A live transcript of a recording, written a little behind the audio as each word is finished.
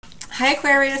Hi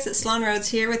Aquarius, it's Sloan Rhodes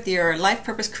here with your life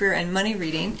purpose, career, and money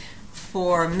reading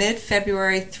for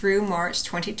mid-February through March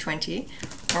 2020,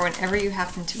 or whenever you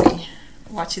happen to be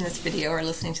watching this video or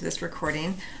listening to this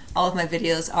recording. All of my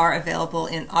videos are available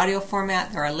in audio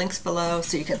format. There are links below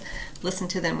so you can listen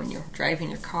to them when you're driving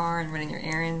your car and running your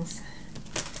errands.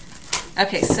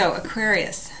 Okay, so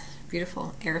Aquarius,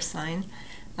 beautiful air sign.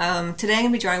 Today I'm going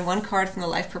to be drawing one card from the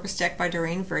Life Purpose deck by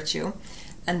Doreen Virtue,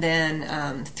 and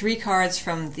then 3 cards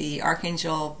from the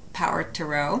Archangel Power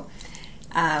Tarot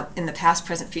in the past,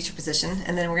 present, future position.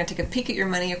 And then we're going to take a peek at your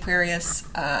money, Aquarius,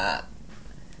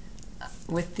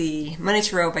 with the Money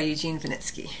Tarot by Eugene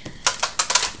Vinitsky.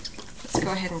 Let's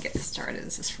go ahead and get started.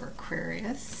 This is for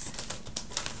Aquarius.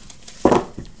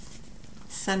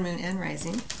 Sun, Moon, and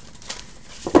Rising.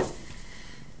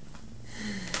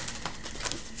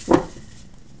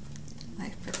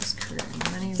 Life Purpose, Career,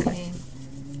 and Money reading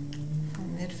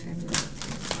from mid-February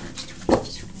through March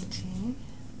 2020.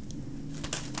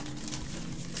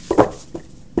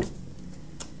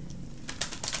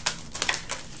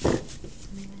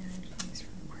 Main energies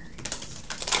for Aquarius.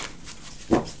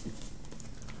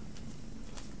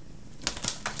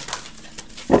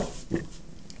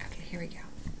 Okay, here we go.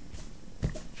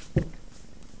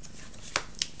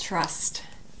 Trust.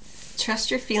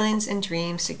 Trust your feelings and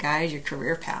dreams to guide your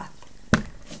career path.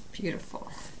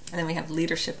 Beautiful. And then we have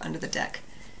leadership under the deck.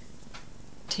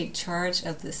 Take charge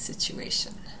of this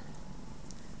situation.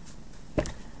 Here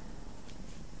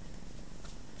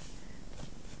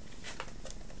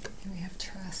we have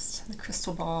trust, the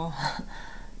crystal ball.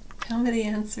 Tell me the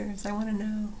answers. I want to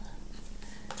know.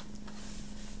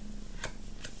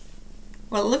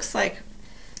 Well, it looks like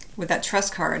with that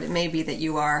trust card, it may be that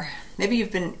you are, maybe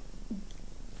you've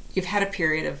had a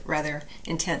period of rather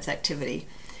intense activity,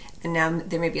 and now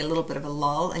there may be a little bit of a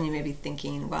lull, and you may be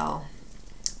thinking, well,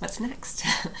 what's next?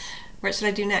 What should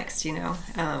I do next, you know?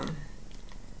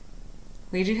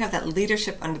 We do have that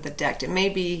leadership under the deck. It may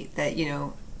be that, you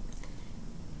know,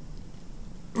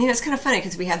 it's kind of funny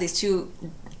because we have these two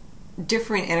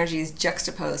differing energies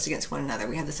juxtaposed against one another.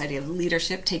 We have this idea of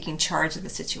leadership, taking charge of the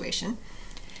situation,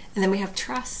 and then we have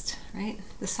trust, right?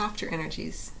 The softer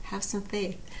energies. Have some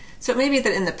faith. So it may be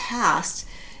that in the past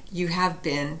you have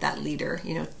been that leader,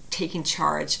 you know, taking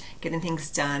charge, getting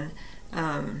things done,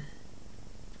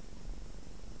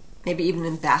 maybe even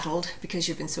embattled because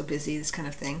you've been so busy, this kind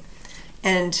of thing.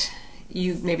 And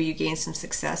maybe you gained some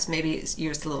success, maybe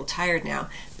you're just a little tired now.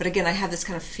 But again, I have this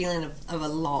kind of feeling of a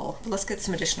lull. Let's get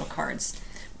some additional cards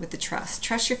with the trust.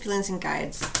 Trust your feelings and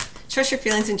guides. Trust your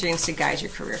feelings and dreams to guide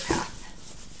your career path.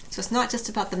 So it's not just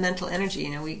about the mental energy, you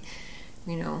know,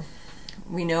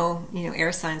 we know,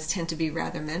 air signs tend to be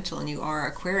rather mental, and you are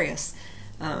Aquarius.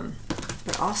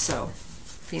 But also,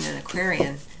 being an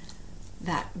Aquarian,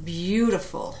 that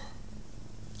beautiful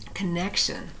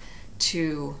connection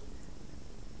to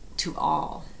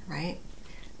all, right?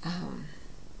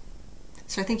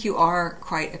 So I think you are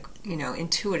quite,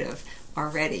 intuitive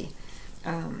already.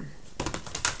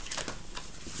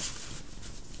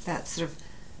 That sort of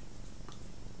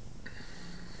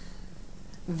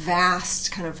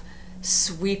vast kind of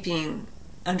sweeping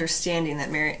understanding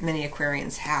that many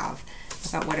Aquarians have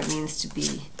about what it means to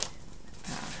be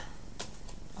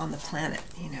on the planet,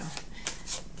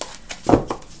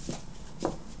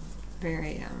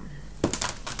 very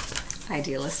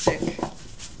idealistic,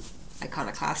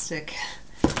 iconoclastic.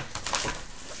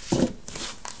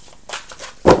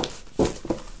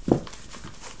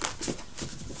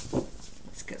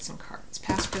 Let's get some cards.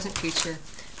 Past, present, future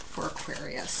for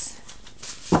Aquarius.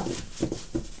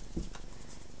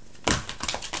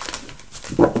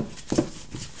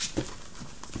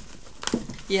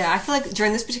 Yeah, I feel like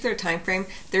during this particular time frame,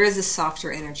 there is a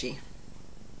softer energy.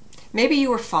 Maybe you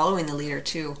were following the leader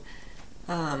too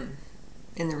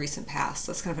in the recent past.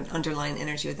 That's kind of an underlying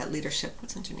energy with that leadership.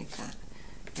 What's underneath that?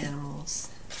 Animals,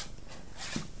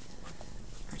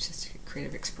 artistic,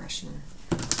 creative expression.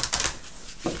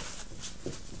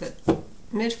 But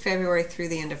mid-February through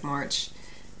the end of March,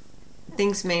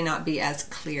 things may not be as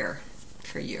clear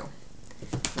for you.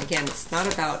 Again, it's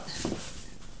not about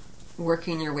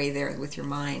working your way there with your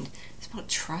mind. It's about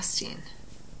trusting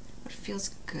what feels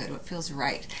good, what feels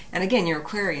right. And again, you're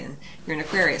Aquarian. You're an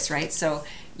Aquarius, right? So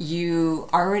you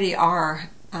already are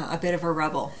a bit of a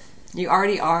rebel. You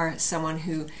already are someone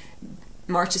who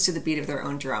marches to the beat of their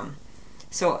own drum.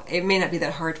 So it may not be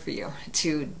that hard for you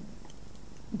to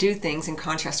do things in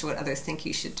contrast to what others think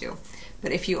you should do.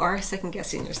 But if you are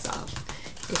second-guessing yourself,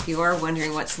 if you are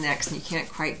wondering what's next and you can't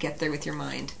quite get there with your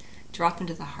mind, drop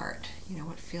into the heart.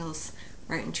 What feels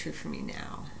right and true for me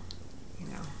now?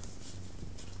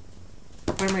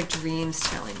 What are my dreams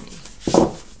telling me?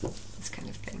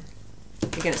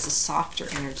 Again, it's a softer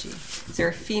energy. Is there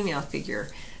a female figure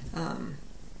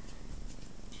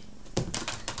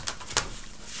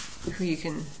who you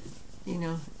can,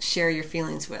 share your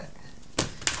feelings with?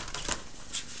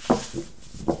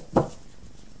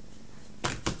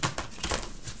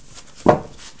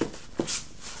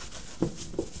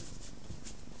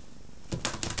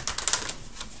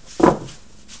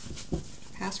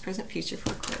 Past, present, future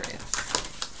for Aquarius.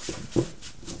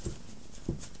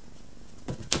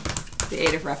 The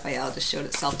Eight of Raphael just showed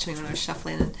itself to me when I was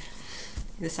shuffling, and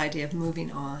this idea of moving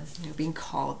on, being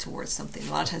called towards something.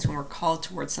 A lot of times when we're called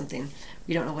towards something,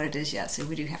 we don't know what it is yet, so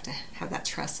we do have to have that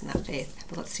trust and that faith.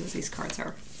 But let's see what these cards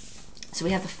are. So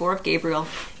we have the Four of Gabriel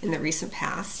in the recent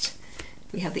past.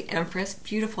 We have the Empress,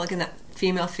 beautiful, again, that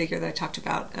female figure that I talked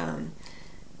about,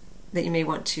 that you may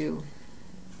want to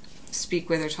speak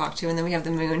with or talk to. And then we have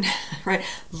the Moon, right?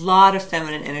 A lot of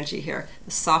feminine energy here.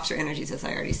 The softer energies, as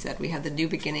I already said. We have the New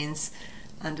Beginnings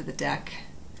under the deck,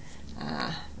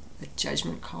 the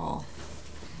Judgment Call,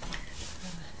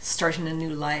 starting a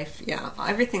new life. Yeah,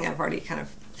 everything I've already kind of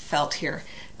felt here.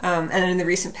 And in the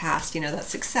recent past, that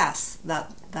success,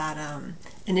 that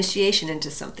initiation into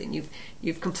something.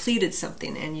 You've completed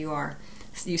something, and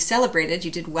you celebrated.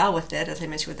 You did well with it, as I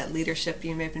mentioned with that leadership.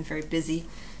 You may have been very busy.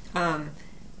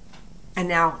 And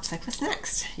now it's like, what's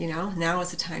next? Now is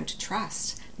the time to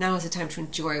trust. Now is the time to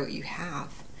enjoy what you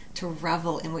have, to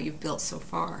revel in what you've built so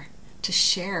far, to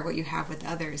share what you have with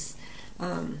others,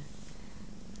 in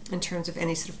terms of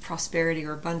any sort of prosperity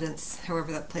or abundance,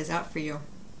 however that plays out for you.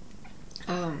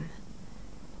 And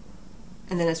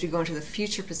then as we go into the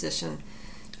future position,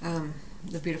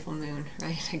 the beautiful Moon,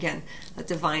 right? Again, that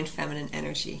divine feminine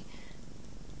energy,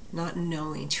 not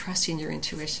knowing, trusting your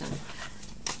intuition.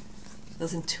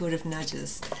 Those intuitive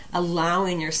nudges,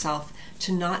 allowing yourself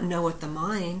to not know with the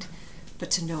mind,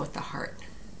 but to know with the heart,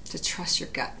 to trust your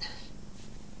gut,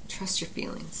 trust your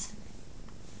feelings.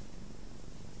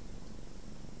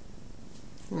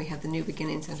 And we have the New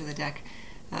Beginnings under the deck,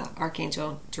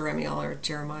 Archangel Jeremiel or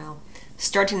Jeremiel,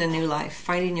 starting a new life,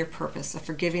 finding your purpose, a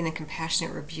forgiving and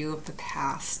compassionate review of the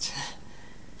past.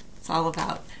 It's all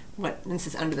about what, this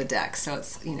is under the deck, so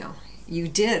it's, you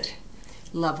did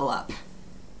level up.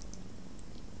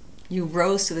 You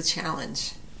rose to the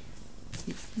challenge.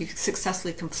 You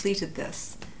successfully completed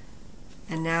this.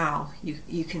 And now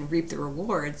you can reap the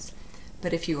rewards.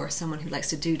 But if you are someone who likes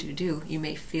to do, you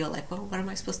may feel like, well, what am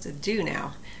I supposed to do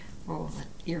now? Well,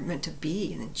 you're meant to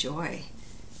be and enjoy.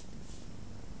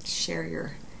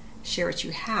 Share what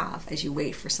you have as you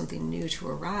wait for something new to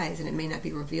arise, and it may not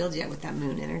be revealed yet with that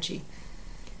Moon energy.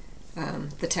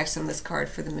 The text on this card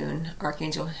for the Moon,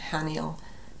 Archangel Haniel.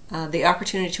 The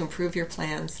opportunity to improve your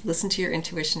plans, listen to your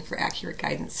intuition for accurate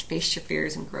guidance, face your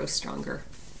fears, and grow stronger.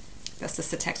 That's just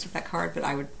the text of that card, but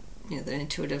I would, the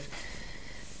intuitive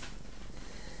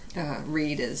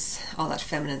read is all that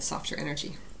feminine, softer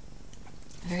energy.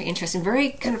 Very interesting, very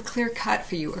kind of clear cut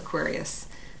for you, Aquarius.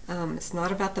 It's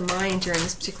not about the mind during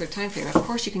this particular time frame. Of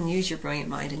course, you can use your brilliant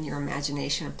mind and your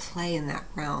imagination and play in that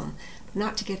realm, but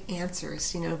not to get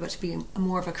answers, but to be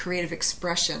more of a creative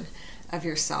expression of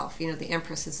yourself. The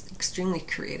Empress is extremely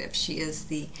creative. She is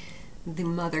the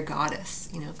mother goddess,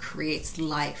 creates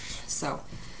life. So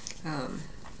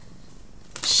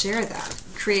share that.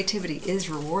 Creativity is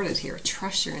rewarded here.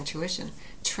 Trust your intuition.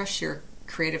 Trust your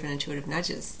creative and intuitive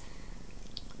nudges.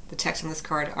 The text on this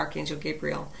card, Archangel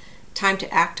Gabriel. Time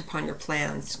to act upon your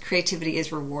plans. Creativity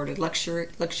is rewarded.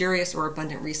 Luxurious or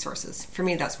abundant resources. For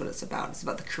me, that's what it's about. It's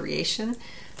about the creation,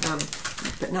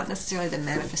 but not necessarily the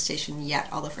manifestation yet,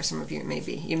 although for some of you it may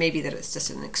be. It may be that it's just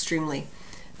an extremely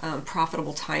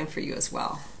profitable time for you as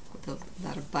well, with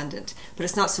that abundant. But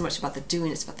it's not so much about the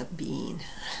doing, it's about the being.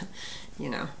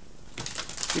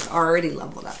 You've already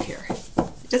leveled up here.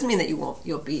 It doesn't mean that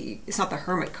you'll be, it's not the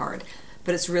Hermit card,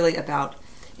 but it's really about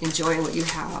enjoying what you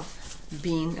have,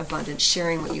 being abundant,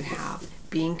 sharing what you have,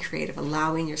 being creative,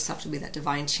 allowing yourself to be that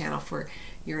divine channel for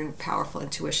your powerful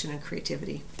intuition and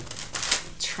creativity.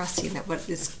 Trusting that what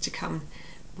is to come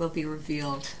will be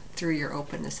revealed through your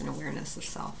openness and awareness of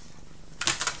self.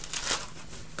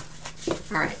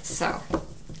 All right, so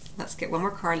let's get one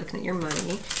more card looking at your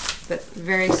money, but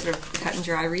very sort of cut and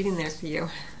dry reading there for you,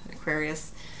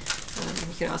 Aquarius.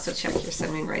 You can also check your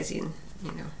Sun, Moon, Rising,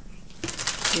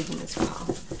 reading as well.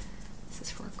 This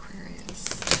is for Aquarius.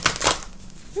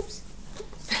 Oops.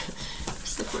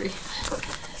 Slippery.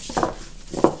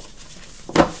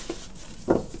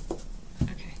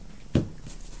 Okay.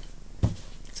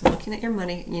 So looking at your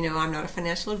money, I'm not a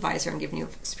financial advisor. I'm giving you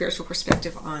a spiritual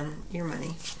perspective on your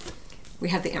money. We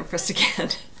have the Empress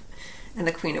again and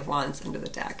the Queen of Wands under the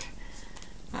deck.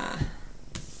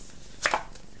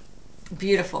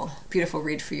 beautiful, beautiful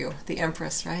read for you. The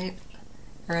Empress, right?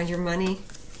 Around your money,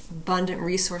 abundant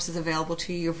resources available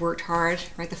to you. You've worked hard,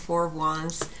 right? The Four of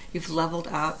Wands. You've leveled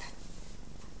up.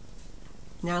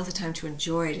 Now's the time to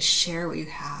enjoy, to share what you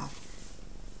have.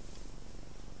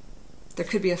 There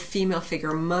could be a female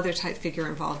figure, a mother-type figure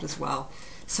involved as well.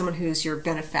 Someone who's your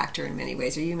benefactor in many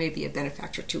ways, or you may be a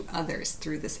benefactor to others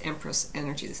through this Empress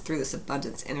energy, through this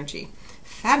abundance energy.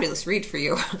 Fabulous read for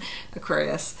you,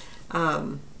 Aquarius.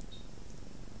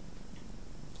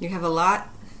 You have a lot,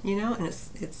 you know, and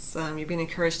it's you're being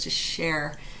encouraged to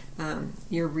share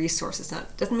your resources. Now,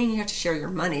 it doesn't mean you have to share your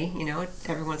money, you know.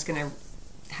 Everyone's going to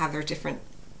have their different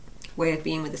way of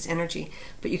being with this energy,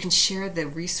 but you can share the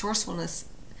resourcefulness,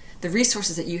 the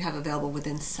resources that you have available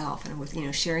within self, and with, you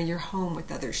know, sharing your home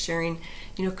with others, sharing,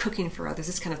 you know, cooking for others,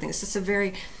 this kind of thing. It's just a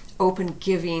very open,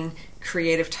 giving,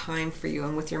 creative time for you.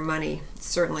 And with your money,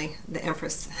 certainly the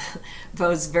Empress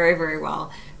bodes very, very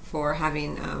well for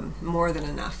having more than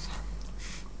enough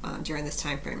during this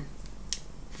time frame.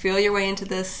 Feel your way into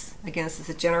this. Again, this is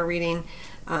a general reading.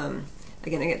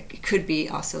 Again, it could be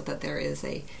also that there is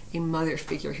a mother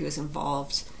figure who is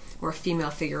involved, or a female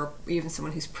figure, or even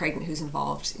someone who's pregnant who's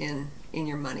involved in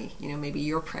your money. You know, maybe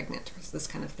you're pregnant, or this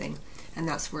kind of thing. And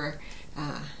that's where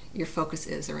your focus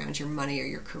is, around your money or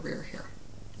your career here.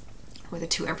 With the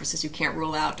two Empresses, you can't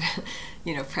rule out,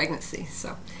 you know, pregnancy.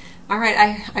 So, all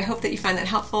right, I hope that you find that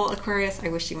helpful, Aquarius. I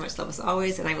wish you much love as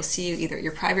always, and I will see you either at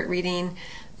your private reading,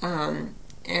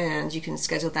 and you can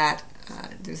schedule that.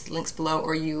 There's links below,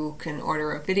 or you can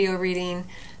order a video reading,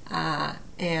 what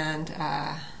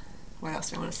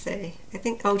else do I want to say? I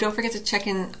think, don't forget to check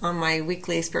in on my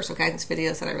weekly spiritual guidance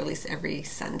videos that I release every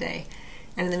Sunday.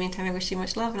 And in the meantime, I wish you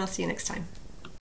much love, and I'll see you next time.